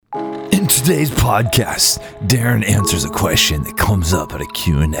today's podcast, Darren answers a question that comes up at a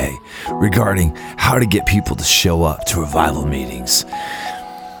Q&A regarding how to get people to show up to revival meetings.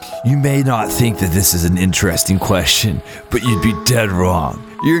 You may not think that this is an interesting question, but you'd be dead wrong.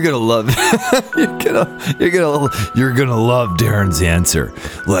 You're gonna love you're gonna love Darren's answer.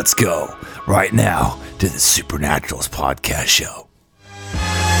 Let's go right now to the Supernaturals podcast show.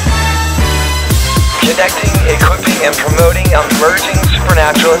 Connecting, equipping, and promoting emerging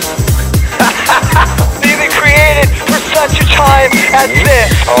supernaturalists. They've been created for such a time as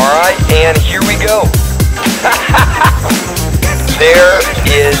this. Alright, and here we go. There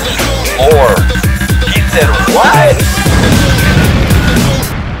is more. He said, what?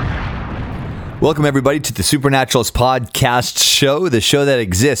 Welcome, everybody, to the Supernaturals podcast show, the show that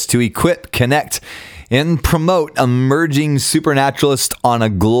exists to equip, connect, and promote emerging supernaturalists on a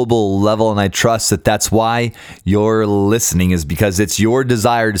global level. And I trust that that's why you're listening, is because it's your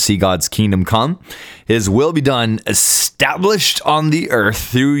desire to see God's kingdom come, His will be done, established on the earth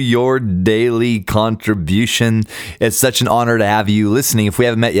through your daily contribution. It's such an honor to have you listening. If we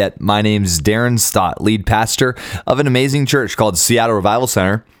haven't met yet, my name's Darren Stott, lead pastor of an amazing church called Seattle Revival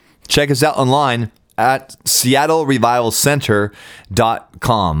Center. Check us out online at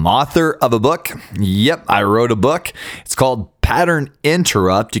seattlerevivalcenter.com. Author of a book. Yep, I wrote a book. It's called Pattern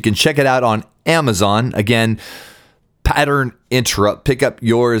Interrupt. You can check it out on Amazon. Again, Pattern Interrupt. Pick up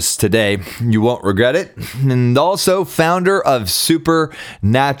yours today. You won't regret it. And also founder of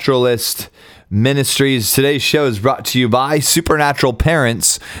Supernaturalist Ministries. Today's show is brought to you by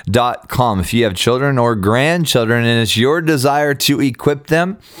supernaturalparents.com. If you have children or grandchildren and it's your desire to equip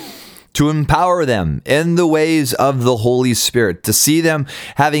them, to empower them in the ways of the Holy Spirit, to see them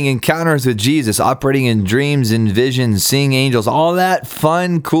having encounters with Jesus, operating in dreams and visions, seeing angels, all that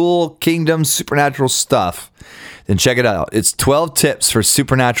fun, cool, kingdom, supernatural stuff, then check it out. It's 12 tips for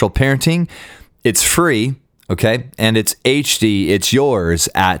supernatural parenting. It's free, okay? And it's HD. It's yours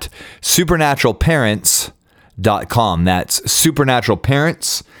at supernaturalparents.com. That's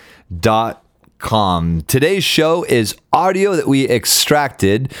supernaturalparents.com. Today's show is audio that we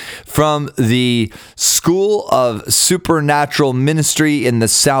extracted from the School of Supernatural Ministry in the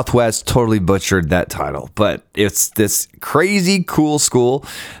Southwest. Totally butchered that title, but it's this crazy cool school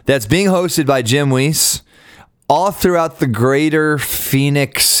that's being hosted by Jim Weiss all throughout the greater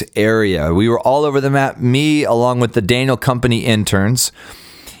Phoenix area. We were all over the map, me along with the Daniel Company interns,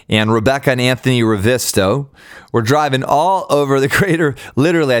 and Rebecca and Anthony Ravisto. We're driving all over the greater,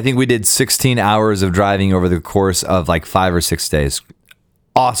 literally, I think we did 16 hours of driving over the course of like 5 or 6 days.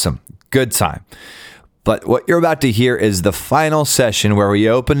 Awesome. Good time. But what you're about to hear is the final session where we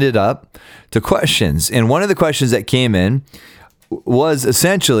opened it up to questions. And one of the questions that came in was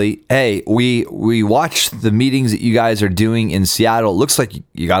essentially, hey, we watched the meetings that you guys are doing in Seattle. It looks like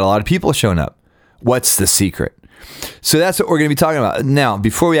you got a lot of people showing up. What's the secret? So that's what we're going to be talking about. Now,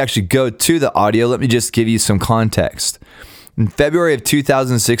 before we actually go to the audio, let me just give you some context. In February of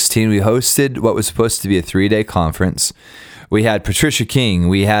 2016, we hosted what was supposed to be a 3-day conference. We had Patricia King,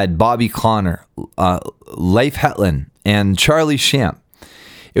 we had Bobby Connor, Leif Hetland, and Charlie Shamp.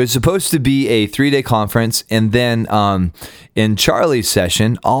 It was supposed to be a 3-day conference, and then in Charlie's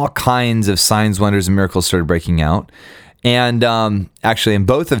session, all kinds of signs, wonders, and miracles started breaking out. And actually in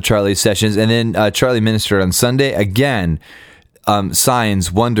both of Charlie's sessions, and then Charlie ministered on Sunday, again,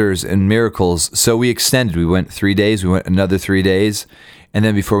 signs, wonders, and miracles. So we extended. We went 3 days. We went another 3 days. And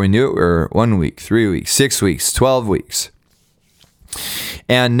then before we knew it, we were 1 week, 3 weeks, 6 weeks, 12 weeks.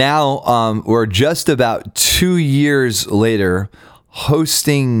 And now we're just about 2 years later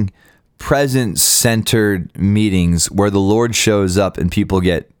hosting presence-centered meetings where the Lord shows up and people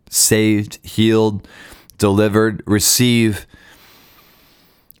get saved, healed, delivered, receive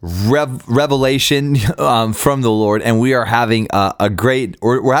revelation from the Lord, and we are having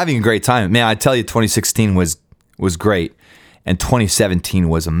we're having a great time. Man, I tell you, 2016 was great, and 2017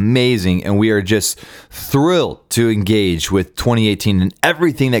 was amazing, and we are just thrilled to engage with 2018 and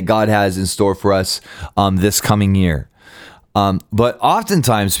everything that God has in store for us this coming year. But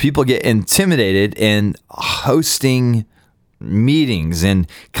oftentimes people get intimidated in hosting meetings and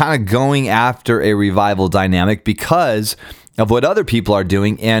kind of going after a revival dynamic because of what other people are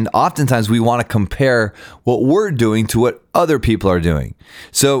doing. And oftentimes we want to compare what we're doing to what other people are doing.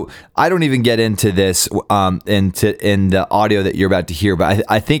 So I don't even get into this in the audio that you're about to hear, but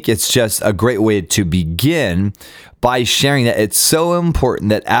I think it's just a great way to begin by sharing that it's so important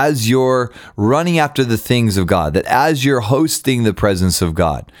that as you're running after the things of God, that as you're hosting the presence of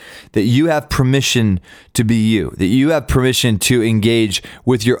God, that you have permission to be you, that you have permission to engage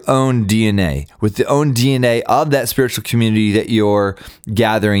with your own DNA, with the own DNA of that spiritual community that you're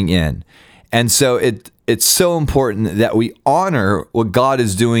gathering in. And so it's so important that we honor what God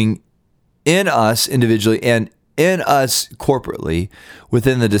is doing in us individually and in us corporately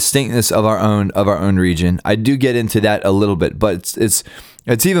within the distinctness of our own region. I do get into that a little bit, but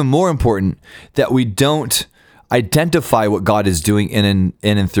it's even more important that we don't identify what God is doing in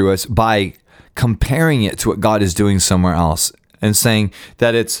and through us by comparing it to what God is doing somewhere else and saying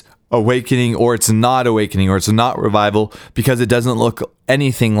that it's awakening or it's not awakening or it's not revival because it doesn't look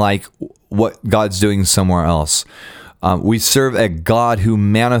anything like what God's doing somewhere else. We serve a God who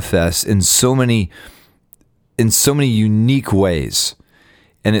manifests in so many unique ways.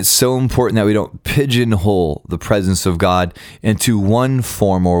 And it's so important that we don't pigeonhole the presence of God into one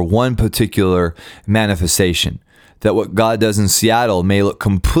form or one particular manifestation. That what God does in Seattle may look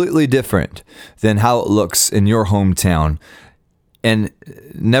completely different than how it looks in your hometown. And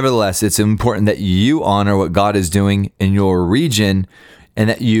nevertheless, it's important that you honor what God is doing in your region and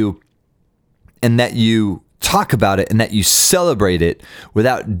that you talk about it and that you celebrate it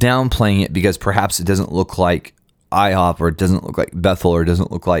without downplaying it because perhaps it doesn't look like IHOP or it doesn't look like Bethel or it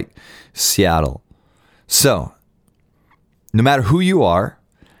doesn't look like Seattle. So, no matter who you are,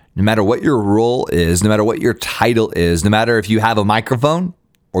 no matter what your role is, no matter what your title is, no matter if you have a microphone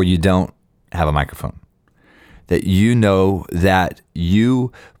or you don't have a microphone, that you know that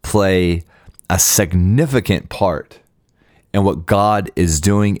you play a significant part in what God is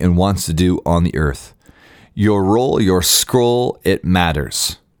doing and wants to do on the earth. Your role, your scroll, it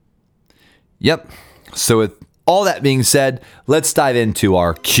matters. Yep. So with all that being said, let's dive into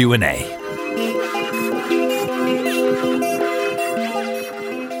our Q&A.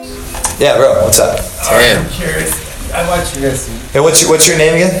 Yeah, bro, what's up? I'm curious. I watch you guys. Hey, what's your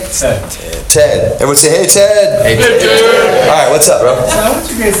name again? Ted. Everyone say, hey, Ted. Hey, Ted. All right, what's up, bro? So I want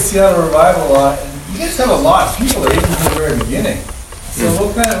you guys to Seattle Revival a lot. And you guys have a lot of people there, even from the very beginning. So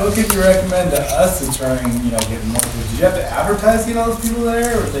what could you recommend to us to try and get more people? Did you have to advertise to get all those people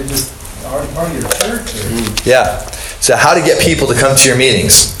there, or are they just already part of your church? Or? Yeah. So how to get people to come to your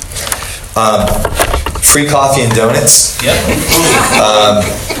meetings? Free coffee and donuts. Yep.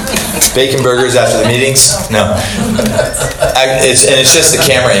 Bacon burgers after the meetings. No. It's just the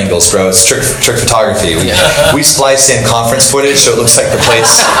camera angles, bro. It's trick photography. We splice in conference footage so it looks like the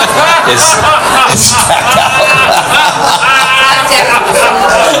place is packed out.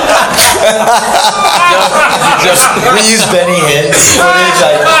 We use Benny Hinn's footage.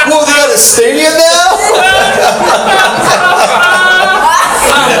 Like, whoa, they got a stadium now?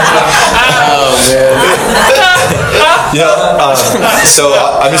 Oh man. So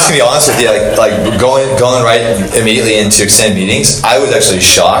I'm just gonna be honest with you. Like going right immediately into extended meetings, I was actually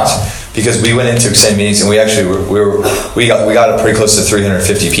shocked because we went into extended meetings and we actually we got pretty close to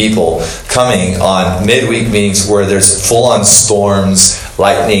 350 people coming on midweek meetings where there's full-on storms,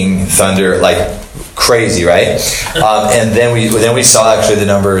 lightning, thunder, like crazy, right? And then we saw actually the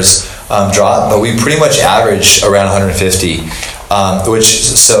numbers drop, but we pretty much averaged around 150.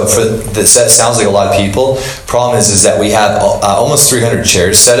 That sounds like a lot of people. Problem is that we have almost 300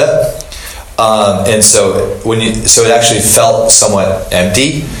 chairs set up, and so it actually felt somewhat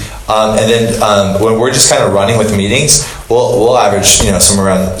empty. And then when we're just kind of running with meetings, we'll average somewhere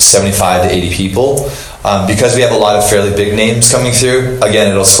around 75 to 80 people. Because we have a lot of fairly big names coming through, again,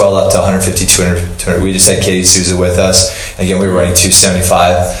 it'll swell up to 150, 200. We just had Katie Souza with us. Again, we were running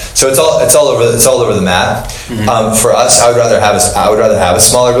 275. So it's all over the map. Mm-hmm. For us, I would rather have a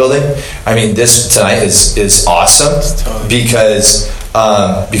smaller building. I mean, this tonight is awesome because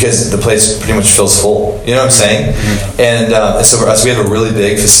the place pretty much feels full. You know what I'm saying? Mm-hmm. And so for us, we have a really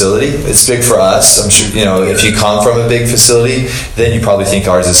big facility. It's big for us. I'm sure if you come from a big facility, then you probably think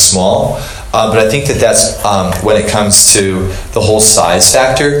ours is small. But I think that's when it comes to the whole size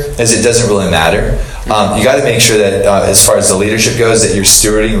factor, is it doesn't really matter. You got to make sure that as far as the leadership goes, that you're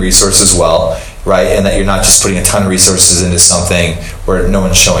stewarding resources well, right? And that you're not just putting a ton of resources into something where no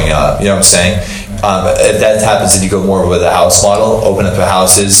one's showing up. You know what I'm saying? If that happens, then you go more with a house model, open up the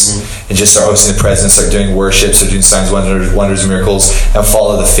houses and just start hosting the presence, start doing worship, start doing signs, wonders, miracles, and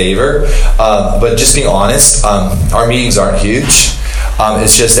follow the favor. But just being honest, our meetings aren't huge.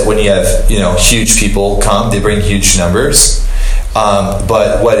 It's just that when you have huge people come, they bring huge numbers.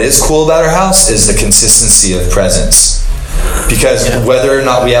 But what is cool about our house is the consistency of presence. Because whether or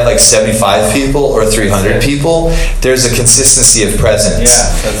not we have like 75 people or 300 people, there's a consistency of presence.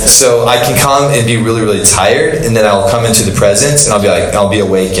 So I can come and be really, really tired, and then I'll come into the presence, and I'll be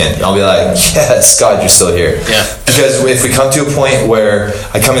awakened. I'll be like, yes, God, you're still here. Because if we come to a point where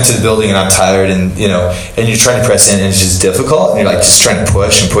I come into the building and I'm tired, and and you're trying to press in, and it's just difficult, and you're like just trying to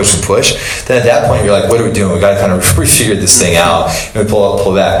push and push and push, then at that point you're like, what are we doing? We got to kind of refigure this thing out, and we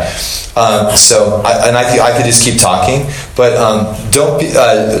pull back. I could just keep talking, but don't be.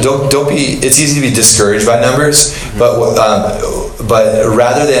 It's easy to be discouraged by numbers, but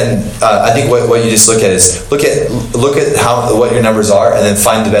rather than I think what you just look at is look at what your numbers are, and then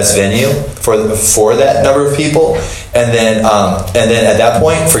find the best venue for that number of people, and then at that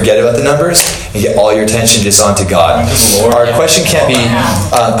point forget about the numbers and get all your attention just onto God. Our question can't be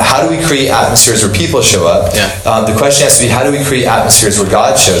how do we create atmospheres where people show up. The question has to be how do we create atmospheres where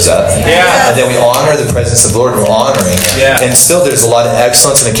God shows up. And then we honor the presence of the Lord. We're honoring. And still there's a lot of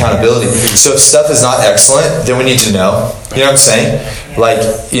excellence and accountability. So if stuff is not excellent, then we need to know. You know what I'm saying?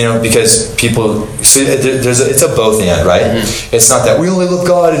 Because people, it's a both and, right? It's not that we only love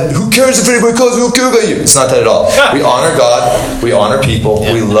God and who cares if anybody calls, we don't care about you. It's not that at all. We honor God, we honor people,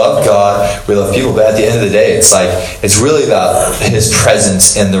 we love God, we love people, but at the end of the day, it's really about His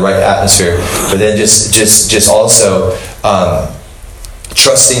presence in the right atmosphere. But then just also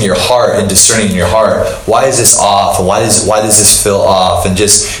trusting your heart and discerning in your heart, why is this off, and why does this feel off, and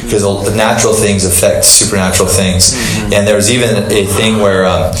just because the natural things affect supernatural things. And there was even a thing where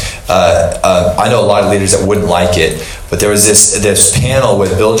I know a lot of leaders that wouldn't like it, but there was this panel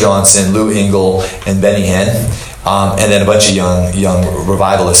with Bill Johnson, Lou Engle, and Benny Hinn, and then a bunch of young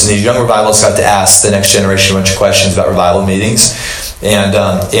revivalists. And these young revivalists got to ask the next generation a bunch of questions about revival meetings. And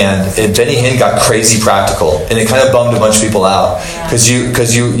Benny Hinn got crazy practical, and it kind of bummed a bunch of people out because you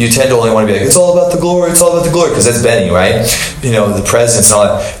tend to only want to be like, it's all about the glory, because that's Benny, right? The presence and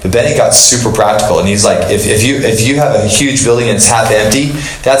all that. But Benny got super practical, and he's like, if you have a huge building and it's half empty,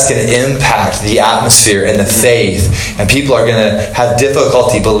 that's going to impact the atmosphere and the faith, and people are going to have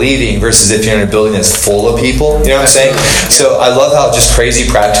difficulty believing versus if you're in a building that's full of people. You know what I'm saying? So I love how just crazy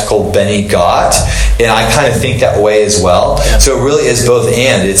practical Benny got, and I kind of think that way as well. So it really is both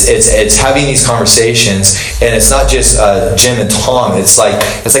and. It's having these conversations, and it's not just Jim and Tom. It's like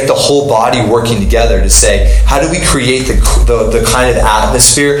the whole body working together to say, how do we create the kind of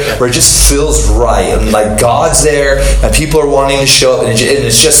atmosphere where it just feels right, and like God's there, and people are wanting to show up, and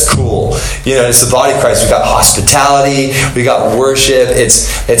it's just cool. It's the body of Christ. We got hospitality, we got worship.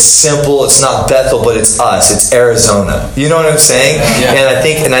 It's simple. It's not Bethel, but it's us. It's Arizona. You know what I'm saying? And I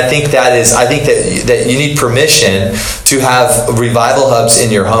think that you need permission to have revival hubs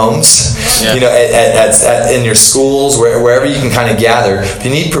in your homes, in your schools, wherever you can kind of gather. You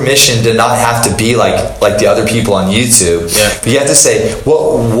need permission to not have to be like the other people on YouTube. But you have to say,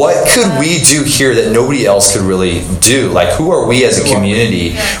 what could we do here that nobody else could really do? Like, who are we as a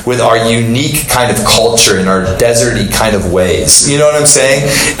community with our unique kind of culture and our deserty kind of ways? You know what I'm saying?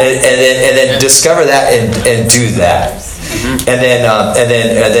 And then discover that and do that. And then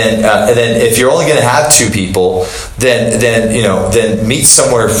if you're only going to have 2 people, then meet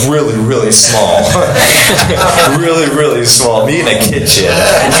somewhere really, really small. Really, really small. Meet in a kitchen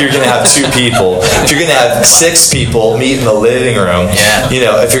if you're going to have 2 people. If you're going to have 6 people, meet in the living room.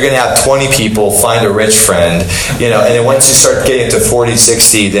 If you're going to have 20 people, find a rich friend. And then once you start getting to 40,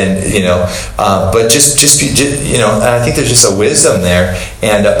 60, then but just be, and I think there's just a wisdom there.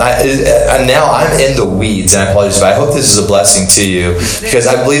 And now I'm in the weeds, and I apologize, but I hope this is a blessing to you, because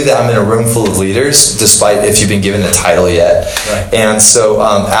I believe that I'm in a room full of leaders, despite if you've been given a title yet. And so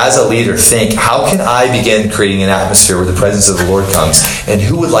as a leader, think, how can I begin creating an atmosphere where the presence of the Lord comes, and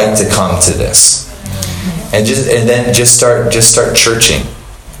who would like to come to this? And then just start churching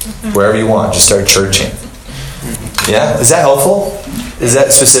wherever you want. Just start churching. Yeah, is that helpful? Is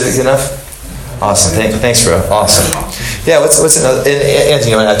that specific enough? Awesome. Thanks, bro. Awesome. Yeah. What's another?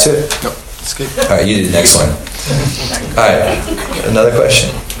 Anthony, you want to add to it? No, it's good. All right, you do the next one. All right. Another question.